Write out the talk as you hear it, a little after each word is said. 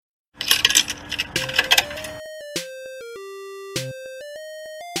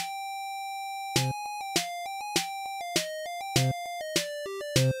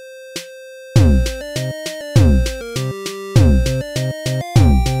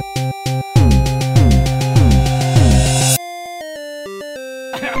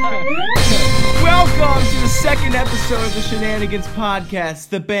second episode of the Shenanigans Podcast,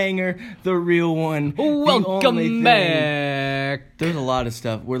 the banger, the real one. Welcome back. There's a lot of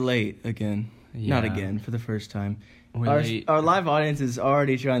stuff. We're late again. Yeah. Not again, for the first time. We're late. Our live audience is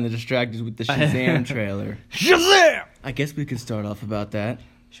already trying to distract us with the Shazam trailer. Shazam! I guess we can start off about that.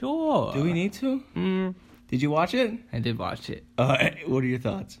 Sure. Do we need to? Did you watch it? I did watch it. What are your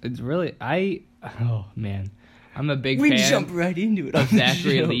thoughts? It's really, oh man. I'm a big We fan jump right into it. of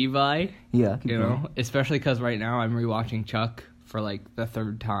Zachary Levi. Yeah. You know, especially because right now I'm rewatching Chuck for like the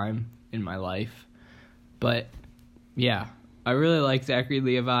third time in my life. But yeah, I really like Zachary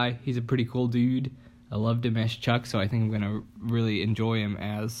Levi. He's a pretty cool dude. I loved him as Chuck, so I think I'm going to really enjoy him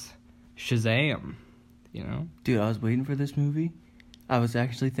as Shazam, you know? Dude, I was waiting for this movie. I was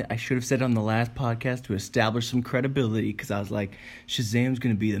actually I should have said on the last podcast to establish some credibility, because I was like, Shazam's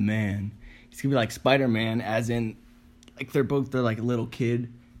going to be the man. He's going to be like Spider-Man, as in, like, they're like a little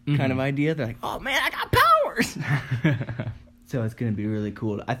kid kind of idea. They're like, oh, man, I got powers. So it's going to be really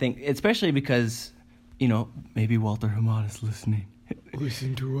cool. I think, especially because, you know, maybe Walter Hamada's listening.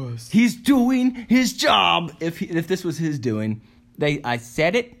 Listen to us. He's doing his job. If this was his doing, I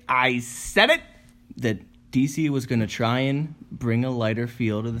said it, that DC was going to try and bring a lighter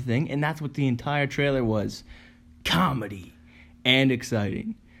feel to the thing, and that's what the entire trailer was. Comedy and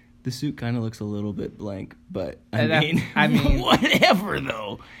exciting. The suit kind of looks a little bit blank, but I mean, whatever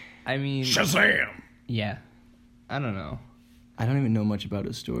though. I mean, Shazam! Yeah. I don't know. I don't even know much about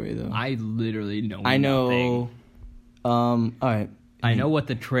his story though. I literally know I know. nothing. All right. I know what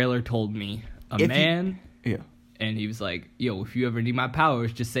the trailer told me. Yeah. And he was like, yo, if you ever need my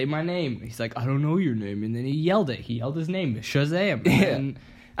powers, just say my name. He's like, I don't know your name. And then he yelled it. He yelled his name, Shazam. Yeah.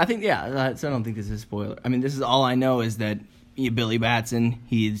 I think, so I don't think this is a spoiler. I mean, this is all I know is that Billy Batson,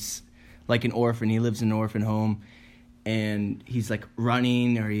 he's like an orphan. He lives in an orphan home. And he's like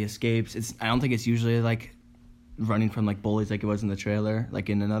running or he escapes. I don't think it's usually like running from like bullies like it was in the trailer.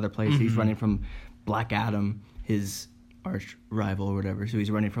 Like in another place, he's running from Black Adam, his arch rival or whatever, so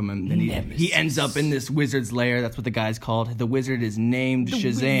he's running from him. Then he ends up in this wizard's lair. That's what the guy's called. The wizard is named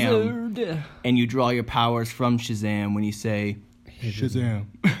Shazam. Wizard. And you draw your powers from Shazam when you say Shazam.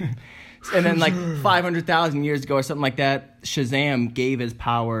 And then like 500,000 years ago or something like that, Shazam gave his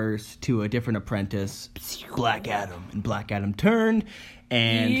powers to a different apprentice, Black Adam. And Black Adam turned,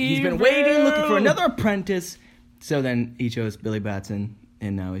 and he's been waiting, looking for another apprentice. So then he chose Billy Batson.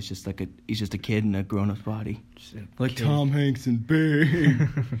 And now he's just a kid in a grown-up's body. Like Tom Hanks and Big.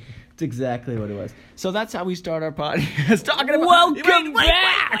 It's exactly what it was. So that's how we start our podcast. Talking about... Welcome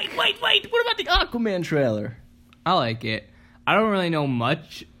back! Wait. What about the Aquaman trailer? I like it. I don't really know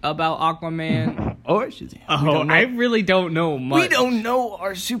much about Aquaman. Or Shazam. I really don't know much. We don't know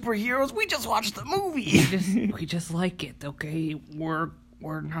our superheroes. We just watched the movie. We just like it, okay? We're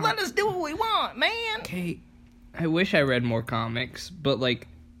not... Let us do what we want, man. Okay. I wish I read more comics, but, like,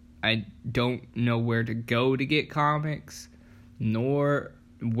 I don't know where to go to get comics, nor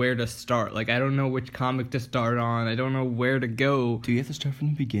where to start. Like, I don't know which comic to start on. I don't know where to go. Do you have to start from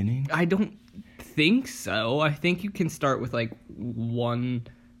the beginning? I don't think so. I think you can start with, like, one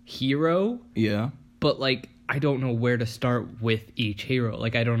hero. Yeah. But, like, I don't know where to start with each hero.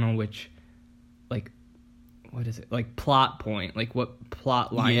 Like, I don't know which, like... What is it? Like, plot point. Like, what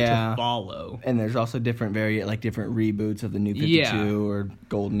plot line to follow. And there's also different reboots of the New 52 or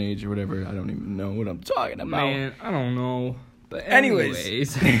Golden Age or whatever. I don't even know what I'm talking about. Man, I don't know. But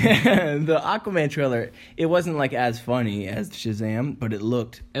anyways. The Aquaman trailer, it wasn't, like, as funny as Shazam, but it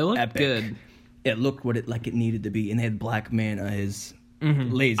looked epic. Good. It looked what it needed to be. And they had Black Manta, his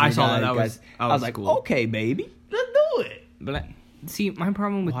laser I saw guy, that. I was like, cool. Okay, baby. Let's do it. But, see, my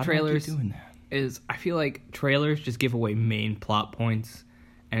problem with trailers... Why do I keep doing that? Is I feel like trailers just give away main plot points,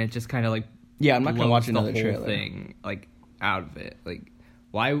 and it just kind of like I'm not gonna watch another the whole trailer thing like out of it. Like,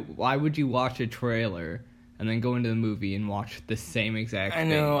 why would you watch a trailer and then go into the movie and watch the same exact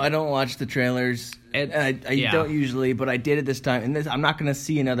thing? I know I don't watch the trailers. I don't usually, but I did it this time. And I'm not gonna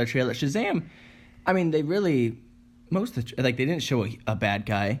see another trailer. Shazam. I mean, they really they didn't show a bad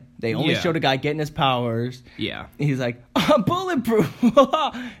guy. They only showed a guy getting his powers. Yeah, he's like, I'm bulletproof.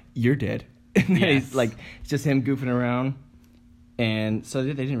 You're dead. And then he's like, it's just him goofing around. And so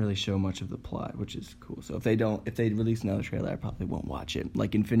they didn't really show much of the plot, which is cool. So if they release another trailer, I probably won't watch it.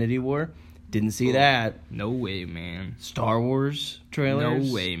 Like Infinity War, didn't see that. No way, man. Star Wars trailers.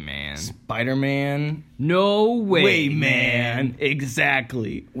 No way, man. Spider-Man. No way, man.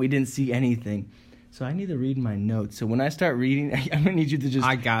 Exactly. We didn't see anything. So I need to read my notes. So when I start reading, I'm gonna need you to just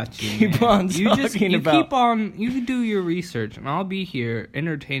I got you. Keep on talking about. Keep on. You do your research, and I'll be here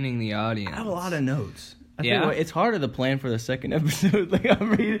entertaining the audience. I have a lot of notes. Yeah? It's harder to plan for the second episode. Like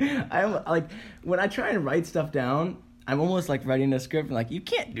I'm like when I try and write stuff down, I'm almost like writing a script and like you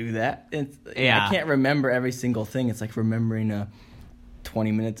can't do that. I can't remember every single thing. It's like remembering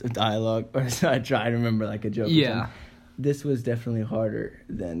 20 minutes of dialogue, or I try to remember like a joke. Yeah. This was definitely harder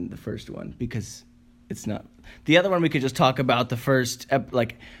than the first one because it's not. The other one we could just talk about the first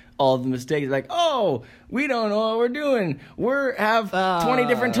like. All the mistakes, like, oh, we don't know what we're doing. We have 20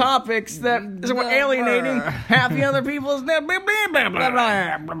 different topics that so we're alienating half the other people's. And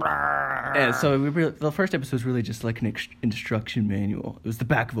so the first episode was really just like an instruction manual. It was the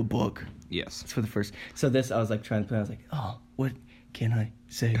back of a book. Yes. It's for the first. So this, I was like trying to plan. I was like, oh, what can I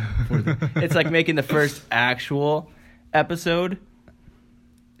say for the? It's like making the first actual episode.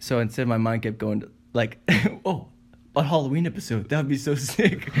 So instead, my mind kept going to like, oh. A Halloween episode, that would be so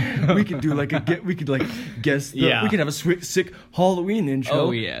sick. We could do like we could like guess. We could have a sick Halloween intro.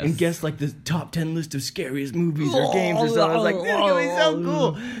 Oh yes. And guess like the top 10 list of scariest movies or games or something. I was like, this is gonna be so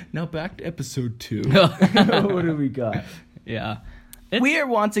cool. Now back to episode 2. What do we got? Yeah. We are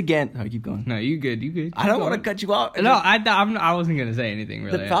once again. Oh, keep going. No, you good. I don't want to cut you off. No, I wasn't gonna say anything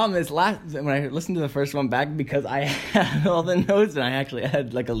really. The problem is when I listened to the first one back, because I had all the notes and I actually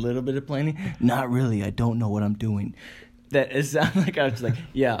had like a little bit of planning. Not really. I don't know what I'm doing. That it sounded like I was just like,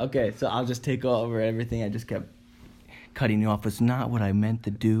 yeah, okay, so I'll just take over everything. I just kept cutting you off. It's not what I meant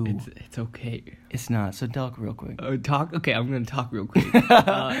to do. It's okay. It's not. So talk real quick. Talk. Okay, I'm gonna talk real quick. What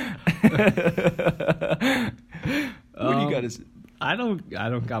do you got to say? I don't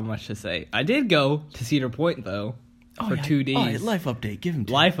got much to say. I did go to Cedar Point though for 2 days. Oh, yeah, life update. Give him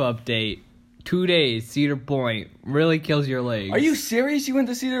life update. 2 days. Cedar Point really kills your legs. Are you serious? You went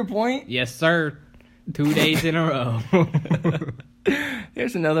to Cedar Point? Yes, sir. 2 days in a row.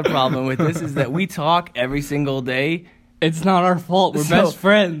 There's another problem with this is that we talk every single day. It's not our fault. We're best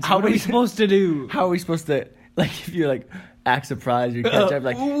friends. What are we supposed to do? How are we supposed to like if you're like act surprised or catch up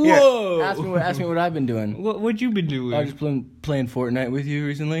like whoa. Here, ask me what I've been doing. What you been doing? I was just playing Fortnite with you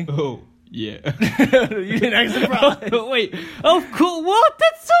recently. Oh yeah. You didn't act surprised. Wait. Oh cool. What?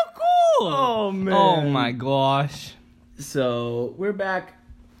 That's so cool. Oh man. Oh my gosh. So we're back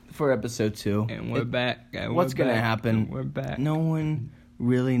for episode 2. And we're back. What's gonna happen? We're back. No one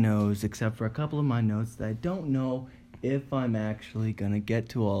really knows except for a couple of my notes that I don't know if I'm actually gonna get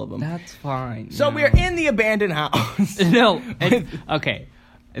to all of them. That's fine. So we're in the abandoned house. No, okay.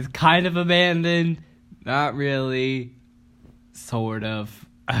 It's kind of abandoned. Not really. Sort of.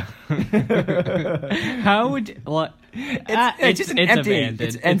 How would you, what? It's just an empty. Abandoned.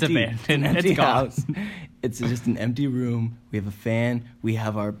 It's empty. It's abandoned. It's an empty It's gone. house. It's just an empty room. We have a fan. We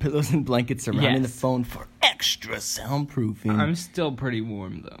have our pillows and blankets surrounding the phone for extra soundproofing. I'm still pretty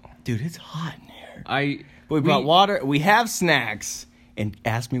warm though. Dude, it's hot in here. But we brought water. We have snacks. And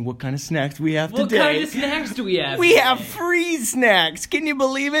ask me what kind of snacks we have today. What kind of snacks do we have? We have free snacks. Can you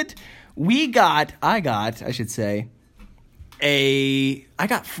believe it? I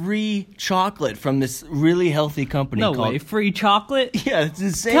got free chocolate from this really healthy company. No called, way, free chocolate? Yeah, it's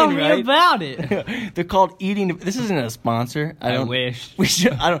insane. Tell me right? about it. They're called Eating. This isn't a sponsor. I wish. We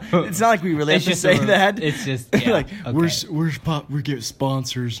should. I don't. It's not like we really have to say that. It's just yeah, like okay. we get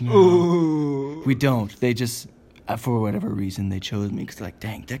sponsors now. Ooh. We don't. They just for whatever reason they chose me because like,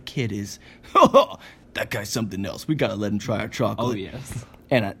 dang, that kid is that guy's something else. We gotta let him try our chocolate. Oh yes.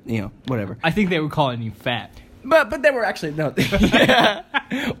 And whatever. I think they were calling you fat. But they were actually no. Yeah.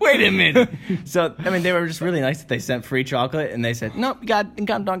 Wait a minute. So I mean, they were just really nice that they sent free chocolate, and they said, "No, don't got." What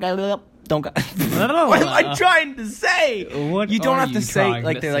am I trying to say? What you don't are have to you say trying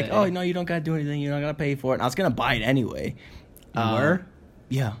like to they're like, say? "Oh no, you don't gotta do anything. You're not gonna pay for it." And I was gonna buy it anyway. Were?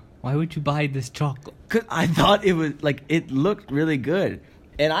 Yeah. Why would you buy this chocolate? Cause I thought it was like it looked really good,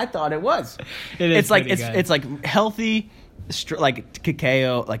 and I thought it was. It's like pretty good. it's like healthy, like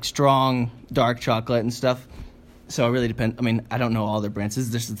cacao, like strong dark chocolate and stuff. So it really depends. I mean, I don't know all their brands. This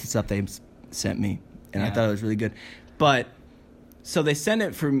is just the stuff they sent me, and I thought it was really good. But so they sent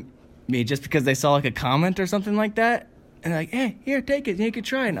it for me just because they saw like a comment or something like that, and they're like, "Hey, here, take it. You can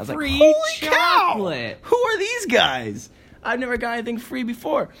try it." And I was like, Free "Holy chocolate. cow! Who are these guys? I've never got anything free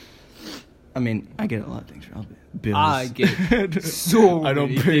before." I mean, I get a lot of things for bills. I get so I don't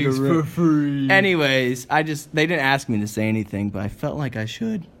many pay things for free. Anyways, they didn't ask me to say anything, but I felt like I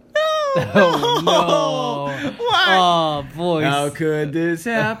should. Oh no! What? Oh boy! How could this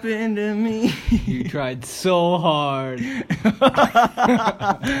happen to me? You tried so hard.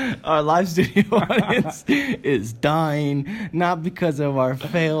 Our live studio audience is dying, not because of our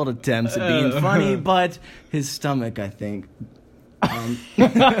failed attempts at being funny, but his stomach, I think.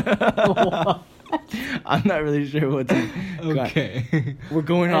 I'm not really sure what's Okay. We're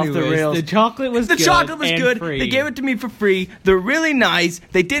going off the rails. The chocolate was The good. chocolate was and good. free. They gave it to me for free. They're really nice.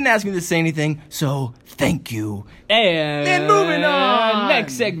 They didn't ask me to say anything, so thank you. And moving on.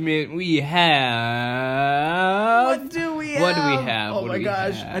 Next segment we have. What do we have? What do we have? Oh What my do we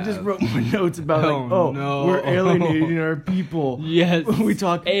gosh. have? I just wrote more notes about Oh, no. we're alienating our people. Yes. We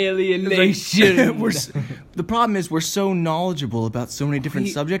talk alienation. The problem is we're so knowledgeable about so many different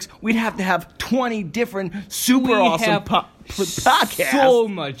subjects. We'd have to have 20 different super awesome podcasts. So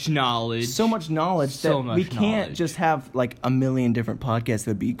much knowledge. So much knowledge So that much we can't knowledge. just have like a million different podcasts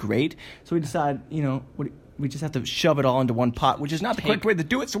that would be great. So we decide, we just have to shove it all into one pot, which is not the correct way to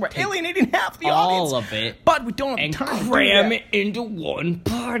do it. So we're alienating half the audience. all of it. But we don't have and time cram to do it into one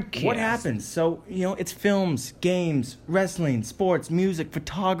podcast. what happens? So, it's films, games, wrestling, sports, music,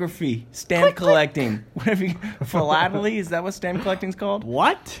 photography, stamp collecting. Whatever philately? Is that what stamp collecting's called?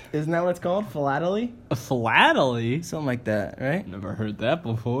 What? Isn't that what it's called? Philately? A philately? Something like that, right? Never heard that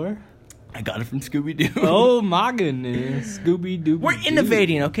before. I got it from Scooby-Doo. Oh my goodness. Scooby-Doo. We're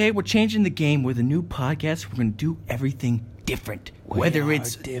innovating, okay? We're changing the game with a new podcast. We're going to do everything different. Whether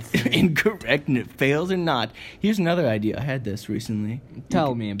it's incorrect and it fails or not. Here's another idea. I had this recently.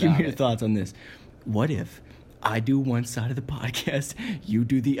 Tell me about Give me your it. thoughts on this. What if I do one side of the podcast, you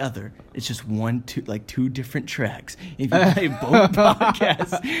do the other? It's just two different tracks. If you play both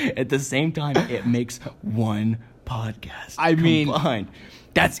podcasts at the same time, it makes one podcast. I mean- combined.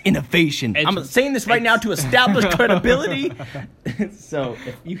 That's innovation. I'm saying this right now to establish credibility. So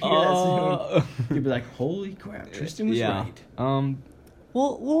if you hear that soon, you'll be like, "Holy crap, Tristan was right."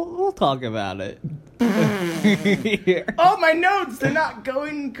 We'll talk about it. Oh, my notes—they're not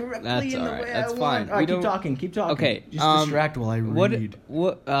going correctly That's in the alright. way That's I fine. want. All right, We keep talking. Keep talking. Okay. Just distract while I read.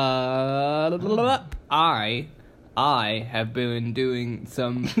 I have been doing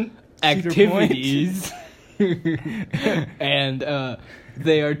some point? activities, and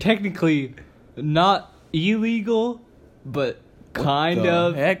they are technically not illegal, but kind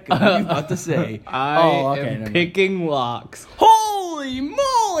of. Heck, are you about to say? I never am mind. picking locks. Holy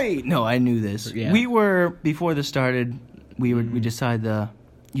moly! No, I knew this. Yeah. We were before this started. We decided to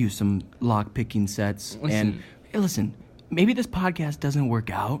use some lock picking sets. Listen. And hey, listen, maybe this podcast doesn't work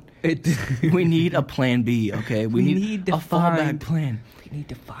out. We need a plan B. Okay, we need to a fallback find- plan. We need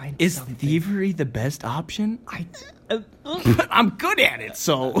to find Is something. thievery the best option? I'm good at it,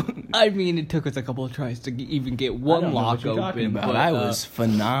 so. I mean, it took us a couple of tries to even get one lock open. But, I was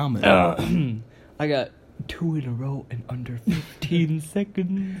phenomenal. I got 2 in a row in under 15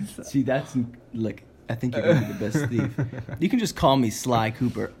 seconds. See, that's like, I think you're gonna be the best thief. You can just call me Sly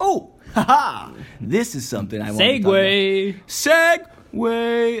Cooper. Oh, haha! This is something I want to talk about. Segway.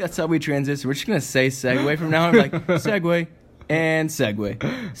 Segway. That's how we transition. We're just gonna say Segway from now on. Like Segway and Segway.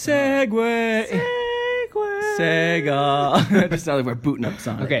 Segway. Sega. It just sounds like we're booting up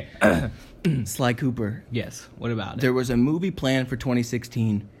Sonic. Okay. Sly Cooper. Yes. What about it? There was a movie planned for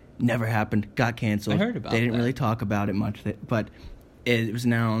 2016. Never happened. Got canceled. I heard about They didn't that. really talk about it much, but it was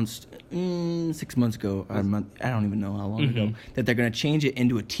announced 6 months ago, or a month, I don't even know how long ago, that they're going to change it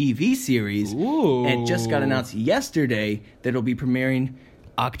into a TV series. Ooh. And it just got announced yesterday that it'll be premiering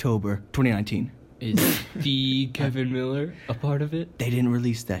October 2019. Is the Kevin Miller a part of it? They didn't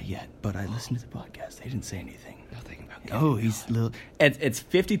release that yet, but I listened to the podcast. They didn't say anything. Nothing about Kevin Oh, Miller. he's little. It's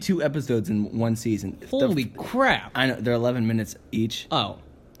 52 episodes in one season. Holy crap. I know they're 11 minutes each, Oh,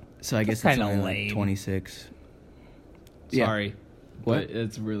 so I guess That's it's kinda only like lame. 26. Yeah. sorry. What? But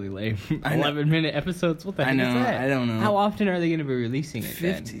it's really lame. I know. 11-minute episodes? What the I heck know, is that? I don't know. How often are they going to be releasing it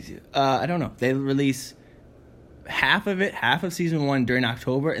then? 50. I don't know. They release half of season 1 during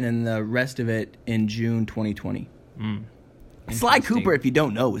October, and then the rest of it in June 2020. Sly Interesting. Cooper, if you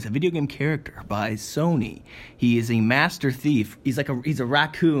don't know, is a video game character by Sony. He is a master thief. He's a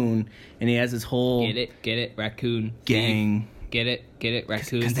raccoon, and he has his whole Get it, raccoon. gang. Get it,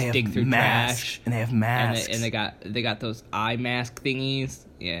 raccoon. Because they Dig have through masks, trash. and they have And masks. they got those eye mask thingies.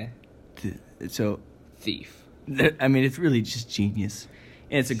 Yeah, So, thief. I mean, it's really just genius.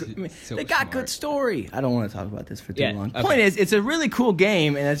 And it's So they got smart. good story. I don't want to talk about this for too Yeah, long. okay. Point is, it's a really cool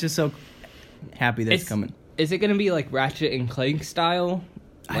game, and it's just so happy that it's coming. Is it going to be like Ratchet and Clank style?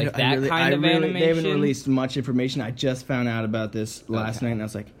 Like that kind of animation? They haven't released much information. I just found out about this last night, and I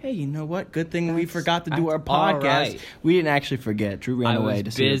was like, hey, you know what? Good thing we forgot to do our that's all podcast. right. We didn't actually forget. Drew ran I away was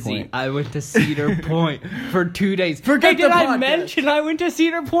to Cedar busy. Point. I went to Cedar Point for 2 days. Forget Hey, did the I podcast. mention I went to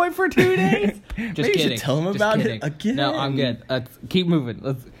Cedar Point for 2 days? Just Maybe you kidding. should tell them Just about it kidding. again. No, I'm good. Let's keep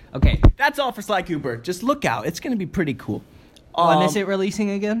moving. Okay. That's all for Sly Cooper. Just look out. It's going to be pretty cool. When is it releasing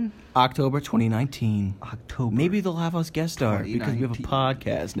again? October 2019. October. Maybe they'll have us guest star because we have a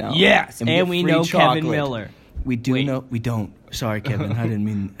podcast now. Yes, and get we free know chocolate. Kevin Miller. We do Wait. know. We don't. Sorry, Kevin. I didn't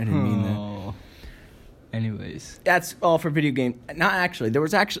mean that. Oh. Anyways. That's all for video game. Not actually. There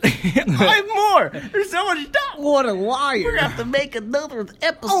was actually. I have more. There's so much stuff. What a liar. We're gonna have to make another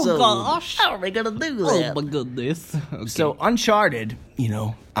episode. Oh, gosh. How are we gonna do Oh that? my goodness. Okay. So Uncharted,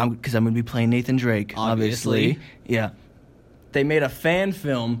 because I'm gonna be playing Nathan Drake, obviously. Yeah. They made a fan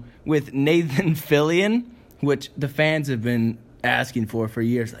film with Nathan Fillion, which the fans have been asking for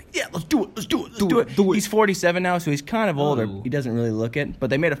years. Like, yeah, let's do it. He's 47 now, so he's kind of older. Oh. He doesn't really look it.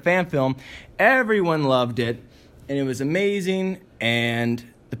 But they made a fan film. Everyone loved it, and it was amazing. And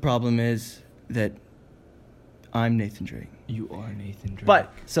the problem is that I'm Nathan Drake. You are Nathan Drake.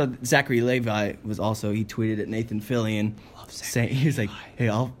 But so Zachary Levi he tweeted at Nathan Fillion, saying he was like, "Hey,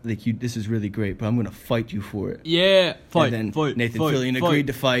 this is really great, but I'm gonna fight you for it." Yeah, fight. And then fight, Nathan fight, Fillion fight. agreed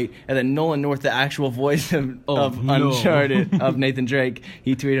to fight, and then Nolan North, the actual voice of no. Uncharted of Nathan Drake,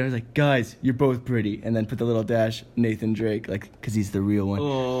 he tweeted, "I was like, guys, you're both pretty," and then put the little dash Nathan Drake, like, because he's the real one.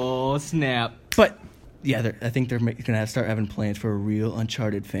 Oh snap! But yeah, I think they're gonna start having plans for a real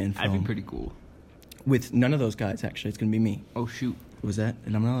Uncharted fan film. That'd be pretty cool. With none of those guys. Actually, it's gonna be me. Oh shoot! Was that?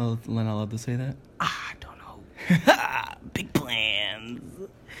 And I'm not allowed to say that. I don't know. Big plans.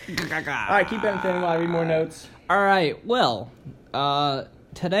 All right, keep entertaining while I read more notes. All right. Well,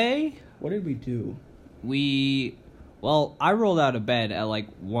 today What did we do? I rolled out of bed at like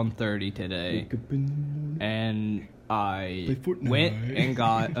 1:30 today, and I Play Fortnite. went and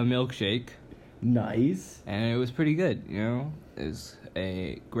got a milkshake, Nice. and it was pretty good. It was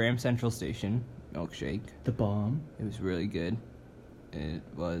a Graham Central Station milkshake. The bomb. It was really good. It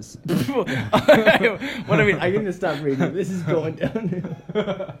was. What I mean, I need to stop reading. This is going down.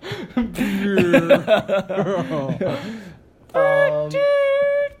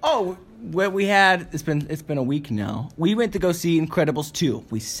 What we had, it's been a week now. We went to go see Incredibles 2.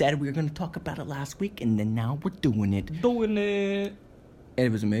 We said we were going to talk about it last week, and then now we're doing it. Doing it. And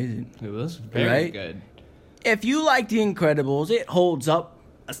it was amazing. It was very Right? good. If you like The Incredibles, it holds up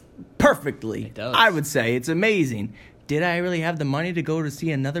perfectly. It does. I would say it's amazing. Did I really have the money to go to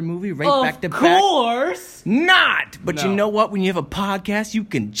see another movie back to back? Of course. Not! But No. you know what? When you have a podcast, you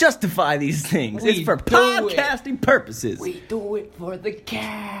can justify these things. We It's for do podcasting purposes. We do it for the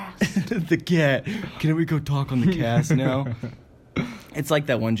cast. The cat. Can we go talk on the cast now? It's like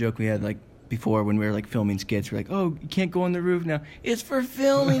that one joke we had, like, before when we were, like, filming skits. We're like, oh, you can't go on the roof now. It's for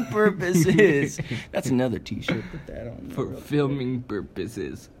filming purposes. That's another t-shirt. Put that on. For real quick. filming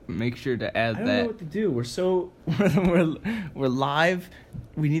purposes. Make sure to add I don't that. know what to do. We're live.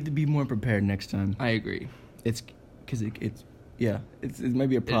 We need to be more prepared next time. I agree. It's because it might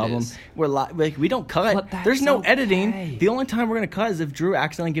be a problem. is. We're live. Like, we don't cut. But that's There's no okay. editing. The only time we're gonna cut is if Drew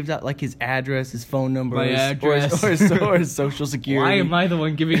accidentally gives out like his address, his phone number, My address. or his social security. Why am I the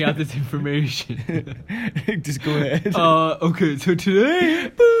one giving out this information? Just go ahead. Okay, so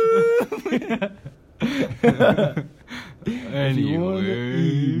today.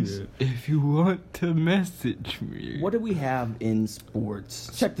 Anyways, if you want to message me. What do we have in sports?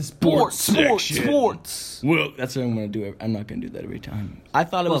 Check the sports. Well, That's what I'm gonna do. I'm not gonna do that every time. I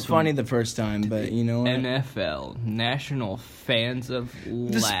thought it was Welcome funny the first time, but you know what? NFL, National Fans of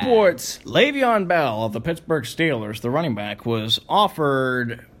The Laugh. sports. Le'Veon Bell of the Pittsburgh Steelers, the running back, was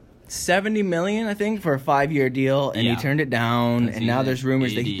offered $70 million, I think, for a 5-year deal, and Yeah. he turned it down. 'Cause And now he's there's an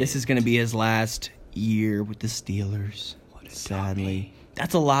rumors that idiot. this is going to be his last year with the Steelers. Sadly, dummy.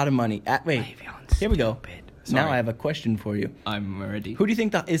 that's a lot of money. Wait, Le'Veon's here we go. stupid. Now Sorry. I have a question for you. I'm ready. Who do you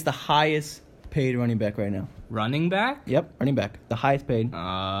think is the highest paid running back right now? Running back? Yep, running back, the highest paid.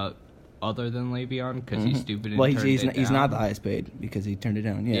 Other than Le'Veon, because he's stupid and Well, turned he's it not down. the highest paid because he turned it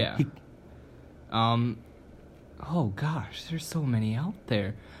down. Yeah. Yeah. Oh gosh, there's so many out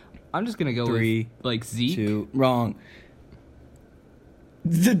there. I'm just gonna go 3, with like Zeke, 2, wrong.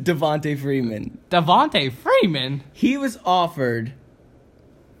 Devontae Freeman. Devontae Freeman. He was offered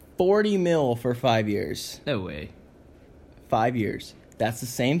 $40 million for 5 years. No way. 5 years. That's the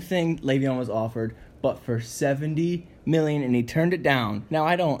same thing Le'Veon was offered, but for $70 million, and he turned it down. Now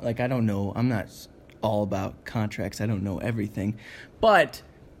I don't know. I'm not all about contracts. I don't know everything, but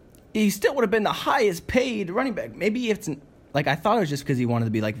he still would have been the highest paid running back. Maybe it's like I thought it was just because he wanted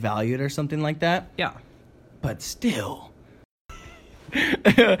to be like valued or something like that. Yeah. But still.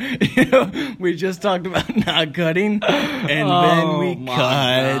 We just talked about not cutting, and then we my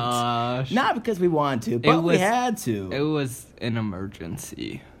cut. gosh. Not because we wanted to, but we had to. It was an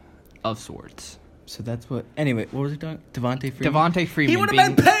emergency of sorts. So that's what. Anyway, what was it? Devontae Freeman. Devontae Freeman. He would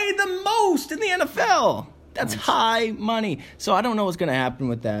have been paid the most in the NFL. That's high money. So I don't know what's gonna happen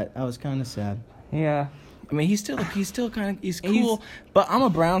with that. I was kind of sad. Yeah. I mean, he's cool, but I'm a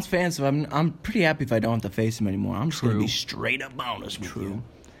Browns fan, so I'm pretty happy if I don't have to face him anymore. I'm just gonna be straight up honest with you.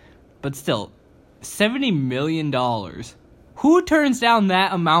 But still, $70 million. Who turns down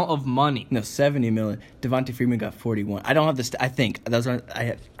that amount of money? No, $70 million. Devontae Freeman got 41. I don't have this. I think those are.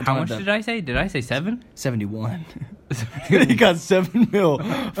 How much did I say? Did I say 7? 71. He got $7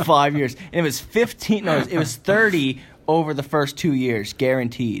 million 5 years, and it was 15. No, it was 30 over the first 2 years,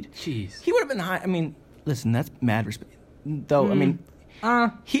 guaranteed. Jeez. He would have been high. I mean, listen, that's mad respect. Though I mean,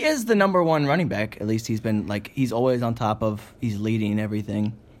 he is the number one running back. At least he's been he's always on top of. He's leading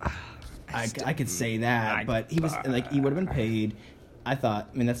everything. I could say that, but he was he would have been paid. I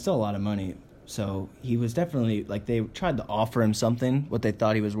mean, that's still a lot of money. So he was definitely they tried to offer him something what they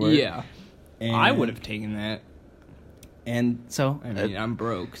thought he was worth. Yeah, and I would have taken that. And so I mean, I'm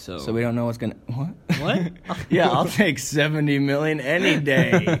broke, so we don't know what's gonna what. Yeah, I'll take $70 million any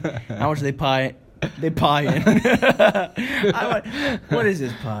day. How much they pie? They pie in. What is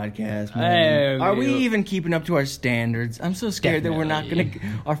this podcast, man? Are we even keeping up to our standards? I'm so scared that we're not going to...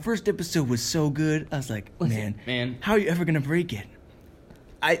 Our first episode was so good. I was like, man, how are you ever going to break it?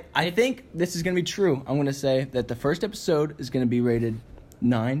 I think this is going to be true. I'm going to say that the first episode is going to be rated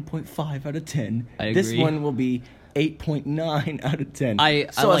 9.5 out of 10. I agree. This one will be 8.9 out of 10.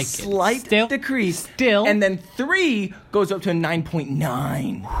 So a slight decrease. And then 3 goes up to a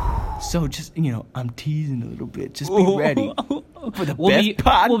 9.9. So just, I'm teasing a little bit. Just be ready for the best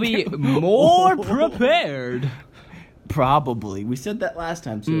podcast. We'll be more prepared. Probably. We said that last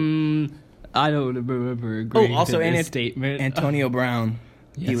time, too. I don't remember agreeing also, to this statement. Antonio Brown,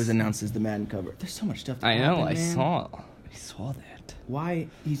 he was announced as the Madden cover. There's so much stuff to happen, I man. saw that. Why?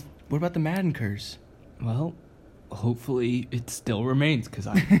 What about the Madden curse? Well... hopefully it still remains because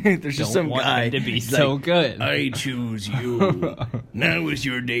I there's just some want guy him to be so good. I choose you. Now is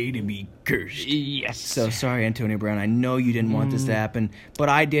your day to be cursed. Yes. So sorry, Antonio Brown. I know you didn't want this to happen, but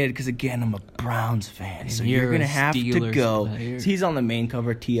I did because again I'm a Browns fan. So you're gonna have to go. So he's on the main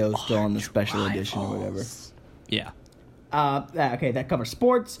cover. T.O. still on the special edition or whatever. Yeah. Okay, that covers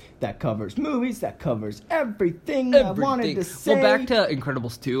sports, that covers movies, that covers everything. I wanted to say. Well, back to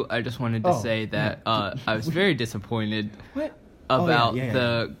Incredibles 2, I just wanted to say that I was very disappointed about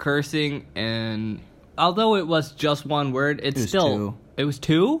the cursing, and although it was just one word, it was still... 2. It was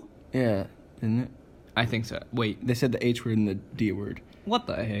 2? Yeah, didn't it? I think so. Wait. They said the H word and the D word. What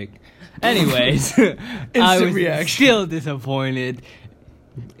the heck? Anyways, I was still disappointed.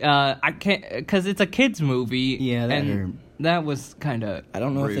 I can't, because it's a kids movie. Yeah, that was kind of. I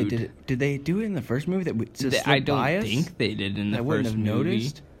don't know rude. if they did it. Did they do it in the first movie? I don't think they did in the first movie. I wouldn't have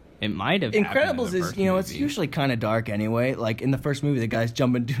noticed. It might have. Incredibles is, it's usually kind of dark anyway. Like in the first movie, the guy's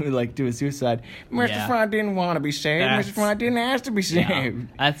jumping to do a suicide. Mr. Front didn't want to be saved. Mr. Front didn't ask to be saved. Yeah,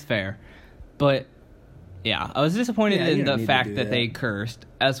 that's fair, but yeah, I was disappointed in the fact that they cursed,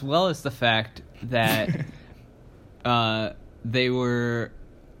 as well as the fact that they were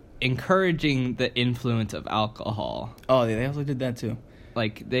encouraging the influence of alcohol. Oh, they also did that too.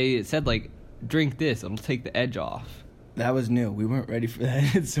 They said drink this, it'll take the edge off. That was new. We weren't ready for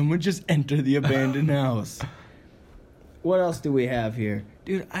that. Someone just entered the abandoned house. What else do we have here?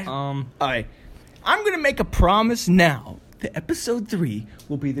 Dude, all right. I'm going to make a promise now. The episode 3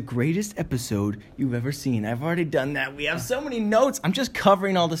 will be the greatest episode you've ever seen. I've already done that. We have so many notes. I'm just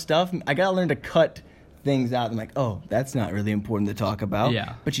covering all the stuff. I got to learn to cut things out. I'm like, oh, that's not really important to talk about.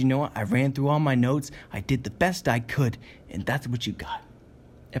 Yeah. But you know what? I ran through all my notes. I did the best I could. And that's what you got.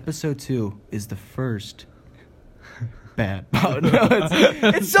 Episode 2 is the first... bad. Oh, no,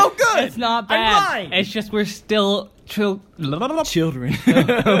 it's so good. It's not bad. It's just we're still children.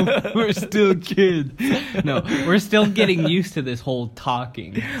 We're still kids. No, we're still getting used to this whole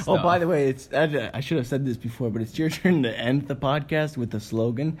talking stuff. Oh, by the way, I should have said this before, but it's your turn to end the podcast with the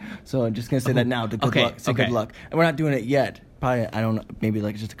slogan. So I'm just gonna say that now. To good luck. Say good luck. And we're not doing it yet. Probably I don't know. Maybe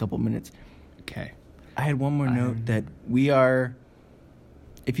just a couple minutes. Okay. I had one more note that we are.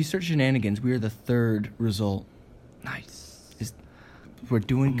 If you search shenanigans, we are the 3rd result. Nice. We're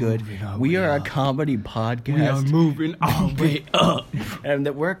doing good. We are a comedy podcast. We are moving our way up. And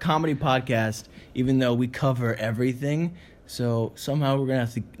that we're a comedy podcast, even though we cover everything. So somehow we're going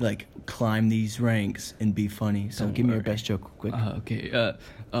to have to climb these ranks and be funny. So give me your best joke quick. Okay.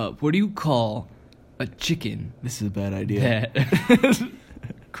 What do you call a chicken? This is a bad idea. That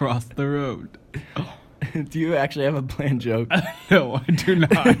crossed the road. Do you actually have a planned joke? No, I do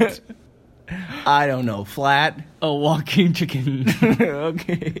not. I don't know. Flat? A walking chicken.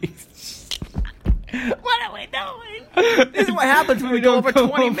 Okay. What are we doing? This is what happens when we go over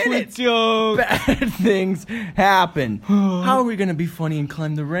 20 minutes. Bad things happen. How are we going to be funny and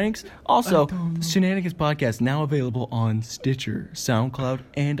climb the ranks? Also, the Shenanigans Podcast now available on Stitcher, SoundCloud,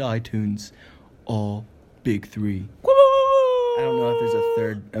 and iTunes. All big three. I don't know if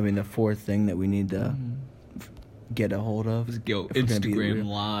there's a fourth thing that we need to get a hold of. Let's go Instagram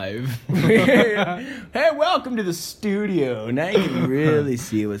Live. Hey, welcome to the studio. Now you can really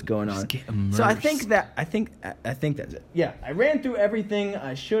see what's going on. So I think that's it. Yeah, I ran through everything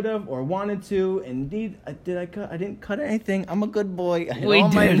I should have or wanted to. Indeed, I didn't cut anything. I'm a good boy. I hit all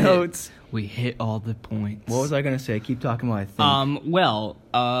my notes. We hit all the points. What was I gonna say? Keep talking while I think.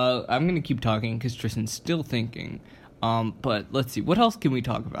 I'm gonna keep talking because Tristan's still thinking. But let's see. What else can we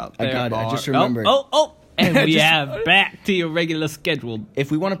talk about? I just remembered. And we have back to your regular schedule.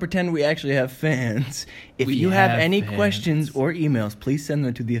 If we want to pretend we actually have fans, if you have any questions or emails, please send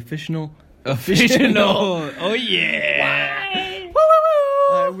them to the official. Oh yeah. Woo, woo,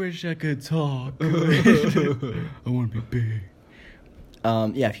 woo. I wish I could talk. I want to be big.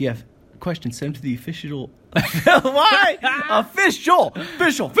 Yeah, if you have questions, send them to the official. Why? Official.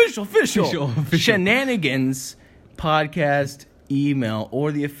 Shenanigans podcast email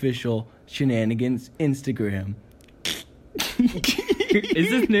or the official Shenanigans Instagram. Is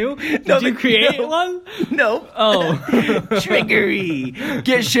this new? Did you create one? No. Oh. Trickery.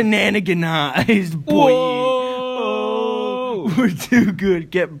 Get shenaniganized, boy. Whoa. We're too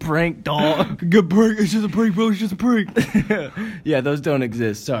good. Get pranked, dog. Get pranked. It's just a prank, bro. It's just a prank. Yeah, those don't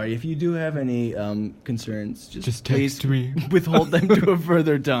exist. Sorry. If you do have any concerns, just text me. Withhold them to a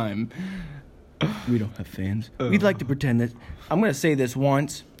further time. We don't have fans. We'd like to pretend that. I'm going to say this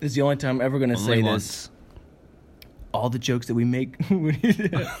once. This is the only time I'm ever going to say this. All the jokes that we make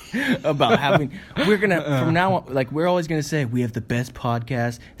about having, we're going to, from now on, like, we're always going to say, we have the best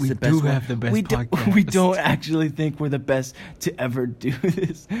podcast. We do have the best podcast. We don't actually think we're the best to ever do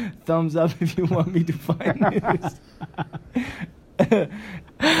this. Thumbs up if you want me to find this.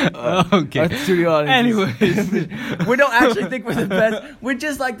 Okay. Our studio audience. Anyways, we don't actually think we're the best. We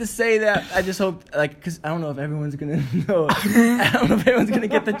just like to say that. I just hope, like, because I don't know if everyone's gonna know. I don't know if everyone's gonna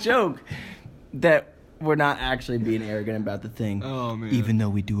get the joke that we're not actually being arrogant about the thing. Oh man! Even though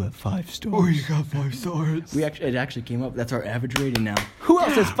we do have 5 stars. Oh, you got 5 stars. It actually came up. That's our average rating now. Who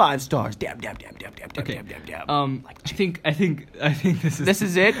else has 5 stars? Damn. Okay. I think this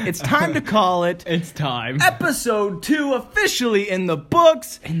is it. It's time to call it. It's time. Episode 2 officially in the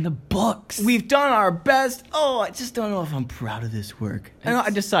books. In the books. We've done our best. Oh, I just don't know if I'm proud of this work. I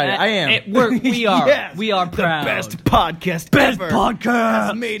decided I am. We are. Yes, we are proud. The best podcast ever.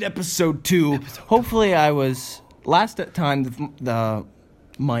 Has made episode 2. Hopefully I was last time the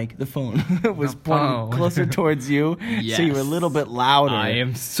mic, the phone was pointing closer towards you, yes. So you were a little bit louder. I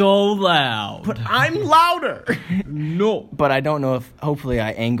am so loud. But I'm louder. No. But I don't know if, hopefully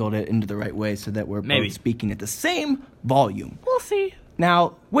I angled it into the right way so that we're both speaking at the same volume. We'll see.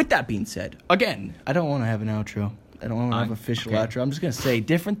 Now, with that being said, again, I don't want to have an outro. I don't want to have an official outro. I'm just gonna say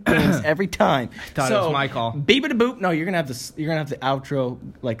different things every time. Thought it was my call. Beep it a boop. No, you're gonna have the outro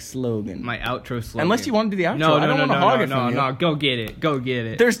like slogan. My outro slogan. Unless you want to do the outro. No, I don't want to hog it from you. No. Go get it.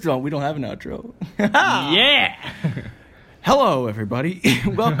 We don't have an outro. Yeah. Hello, everybody.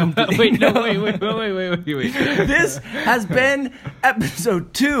 Welcome to. Wait. This has been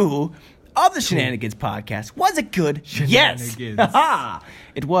episode 2 of the Shenanigans Podcast. Was it good? Yes.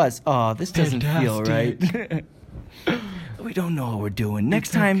 It was. Oh, this doesn't feel right. We don't know what we're doing.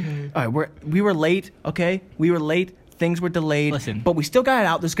 Next time, all right, we were late, okay? We were late. Things were delayed. Listen. But we still got it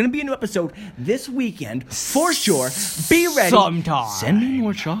out. There's going to be a new episode this weekend for sure. Be ready. Sometime. Send me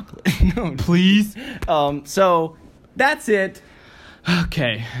more chocolate. No, please. So that's it.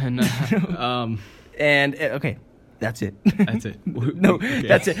 Okay. And okay. That's it. That's it. No, okay.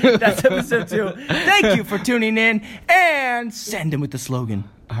 That's it. That's episode 2. Thank you for tuning in and send him with the slogan.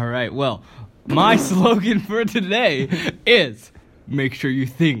 All right. Well, my slogan for today is make sure you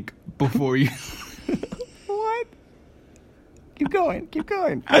think before you... What? Keep going.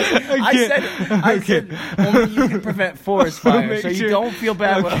 I said only you can prevent forest fire, so you don't feel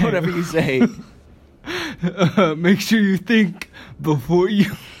bad about whatever you say. Make sure you think before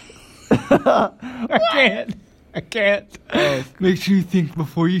you... I can't. Oh. Make sure you think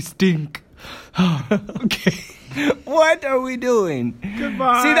before you stink. Okay. What are we doing?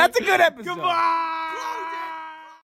 Goodbye. See, that's a good episode. Goodbye.